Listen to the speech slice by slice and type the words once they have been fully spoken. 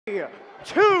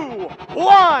2,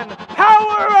 1,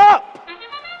 power up!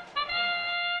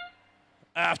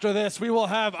 After this, we will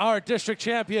have our district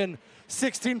champion,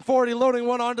 1640, loading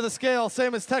one onto the scale,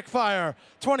 same as Techfire.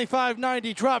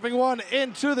 2590, dropping one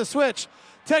into the switch.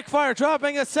 Techfire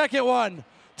dropping a second one.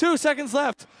 2 seconds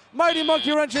left. Mighty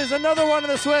Monkey Wrenches, another one in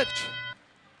the switch.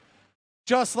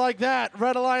 Just like that,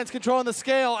 Red Alliance controlling the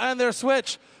scale and their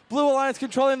switch. Blue Alliance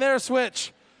controlling their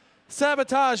switch.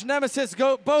 Sabotage, Nemesis,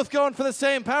 both going for the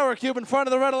same power cube in front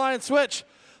of the Red Alliance switch.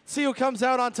 See who comes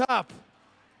out on top.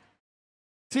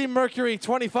 Team Mercury,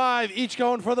 25, each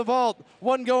going for the vault.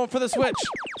 One going for the switch.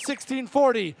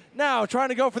 1640, now trying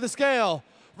to go for the scale.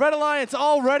 Red Alliance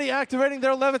already activating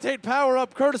their Levitate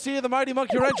power-up, courtesy of the Mighty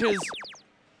Monkey Wrenches.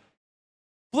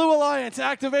 Blue Alliance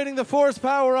activating the Force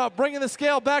power-up, bringing the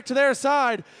scale back to their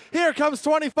side. Here comes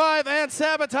 25 and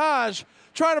Sabotage,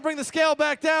 trying to bring the scale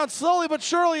back down. Slowly but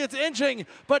surely it's inching,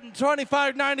 but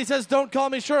 2590 says, don't call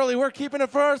me Shirley, we're keeping it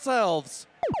for ourselves.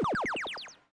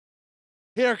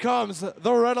 Here comes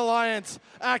the Red Alliance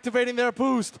activating their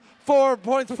boost. 4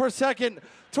 points per second,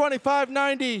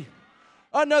 2590.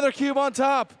 Another cube on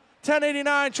top.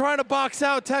 1089 trying to box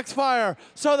out Techfire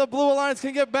so the Blue Alliance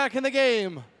can get back in the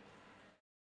game.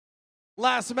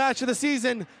 Last match of the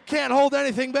season, can't hold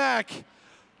anything back.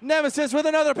 Nemesis with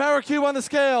another power cube on the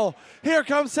scale. Here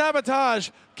comes Sabotage,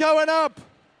 going up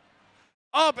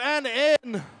and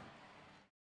in.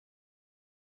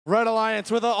 Red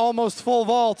Alliance with an almost full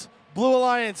vault. Blue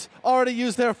Alliance already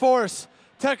used their force.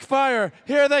 Techfire,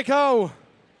 here they go.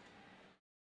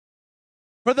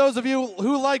 For those of you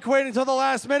who like waiting until the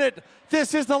last minute,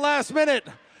 this is the last minute.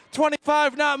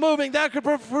 25 not moving, that could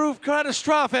prove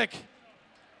catastrophic.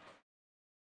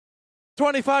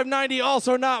 2590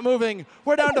 also not moving.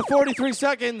 We're down to 43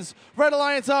 seconds. Red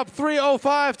Alliance up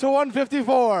 305 to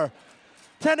 154.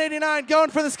 1089 going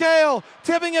for the scale,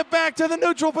 tipping it back to the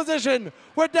neutral position.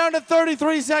 We're down to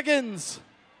 33 seconds.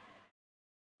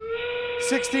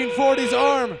 1640's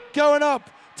arm going up.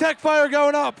 Techfire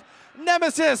going up.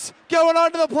 Nemesis going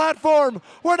onto the platform.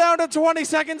 We're down to 20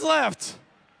 seconds left.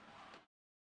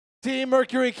 Team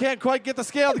Mercury can't quite get the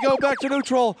scale to go back to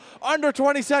neutral. Under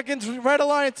 20 seconds, Red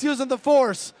Alliance using the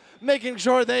force, making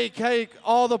sure they take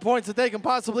all the points that they can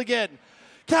possibly get.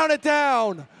 Count it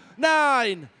down.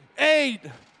 9, 8,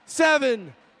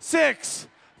 7, 6,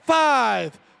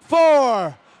 5,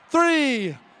 4,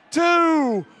 3,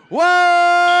 2, 1!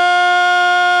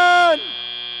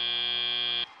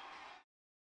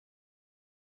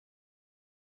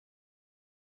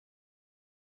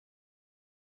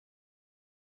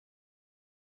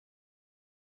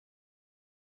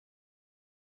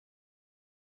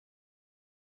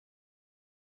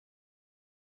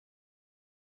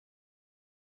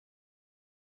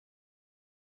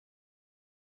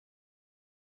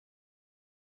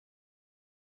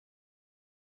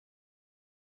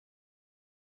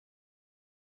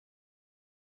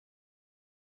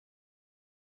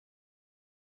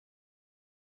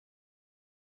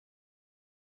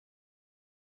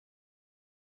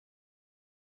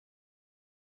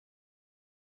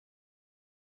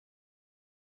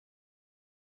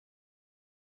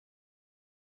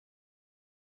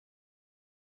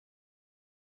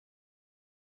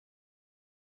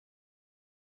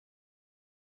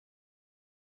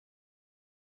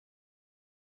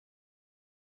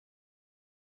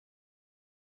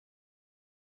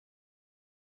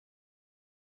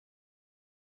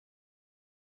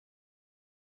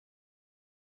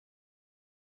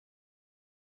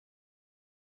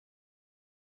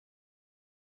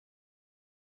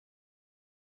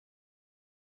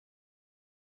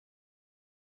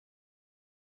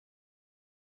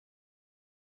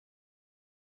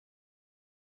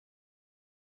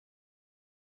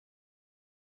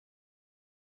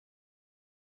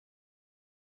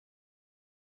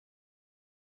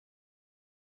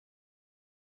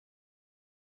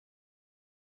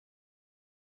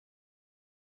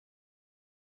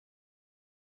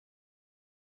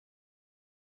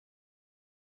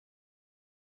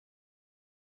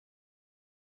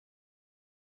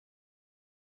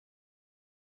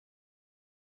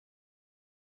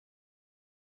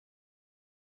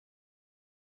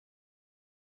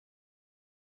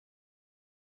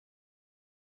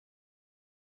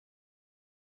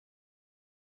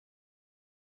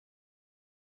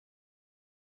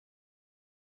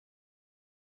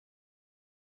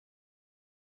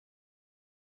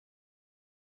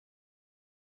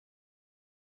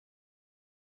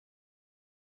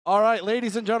 All right,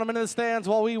 ladies and gentlemen in the stands,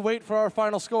 while we wait for our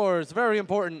final scores, very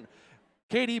important.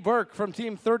 Katie Burke from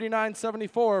Team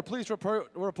 3974, please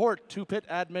report to pit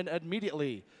admin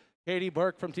immediately. Katie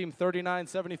Burke from Team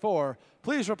 3974,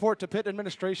 please report to pit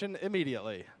administration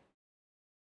immediately.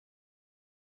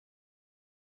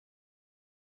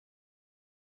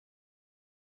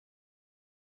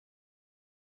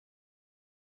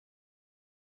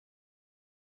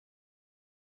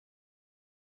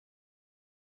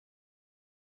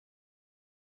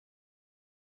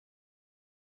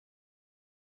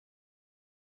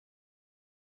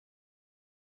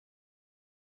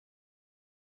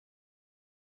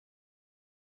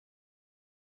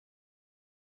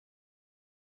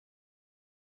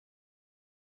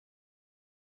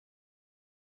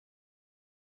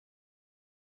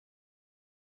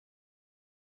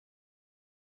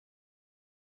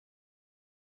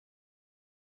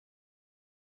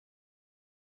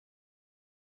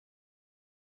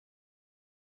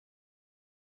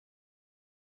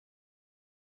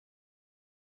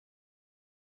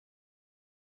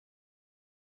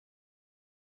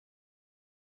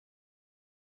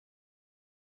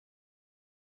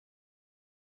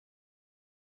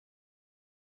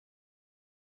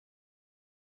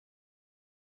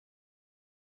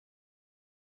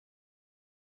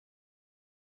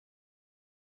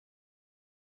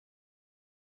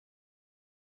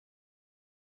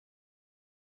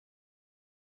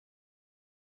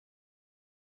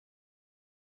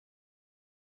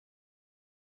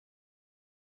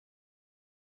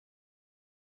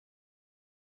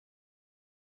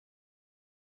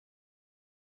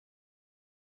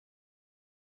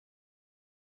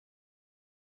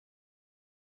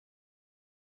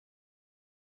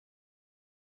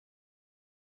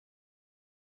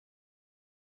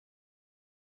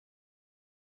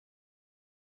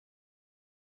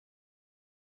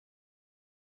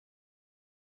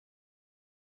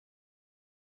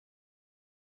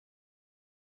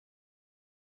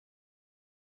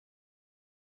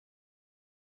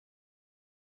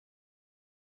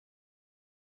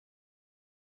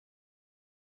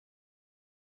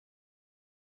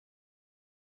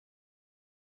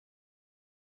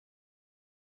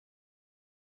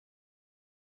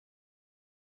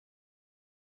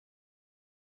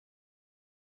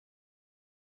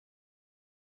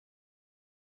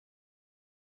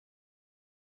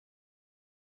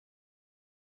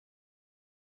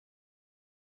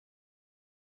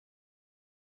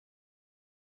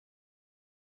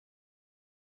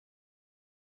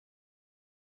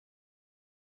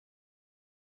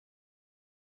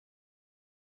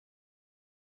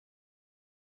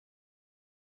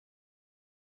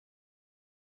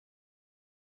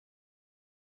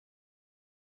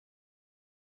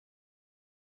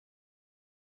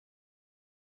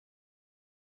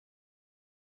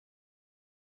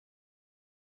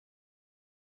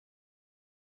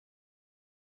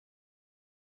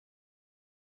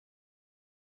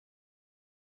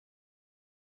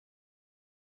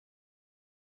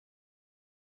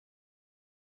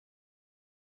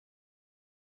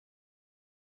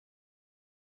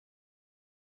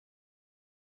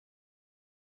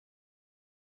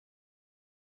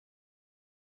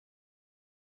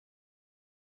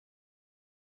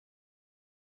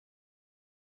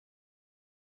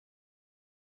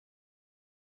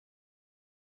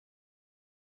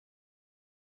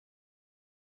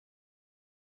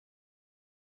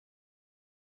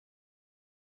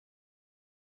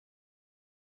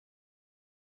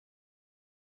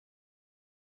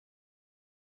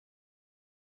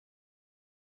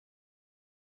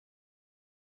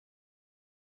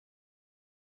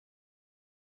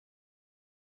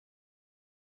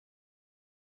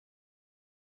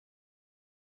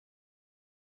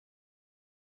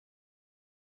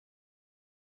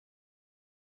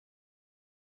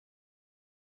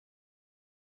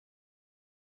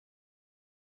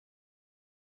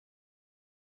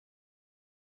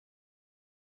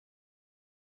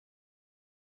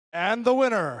 And the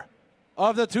winner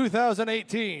of the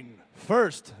 2018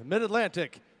 First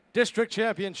Mid-Atlantic District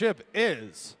Championship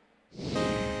is...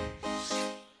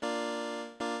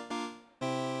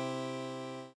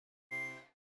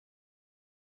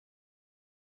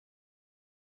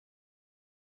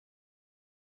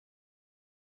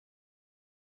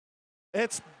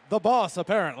 It's the boss,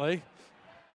 apparently.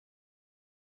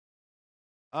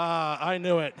 I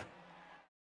knew it.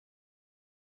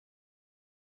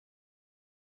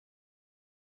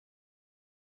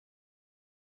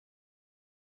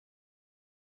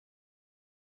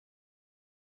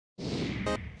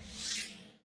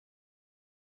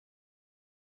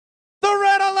 The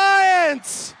Red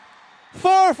Alliance,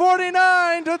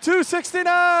 449 to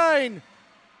 269.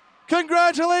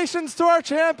 Congratulations to our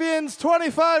champions,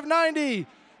 2590,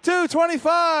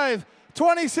 225,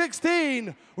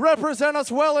 2016. Represent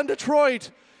us well in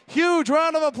Detroit. Huge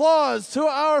round of applause to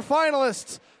our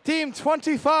finalists, Team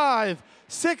 25,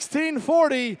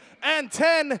 1640, and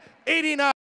 1089.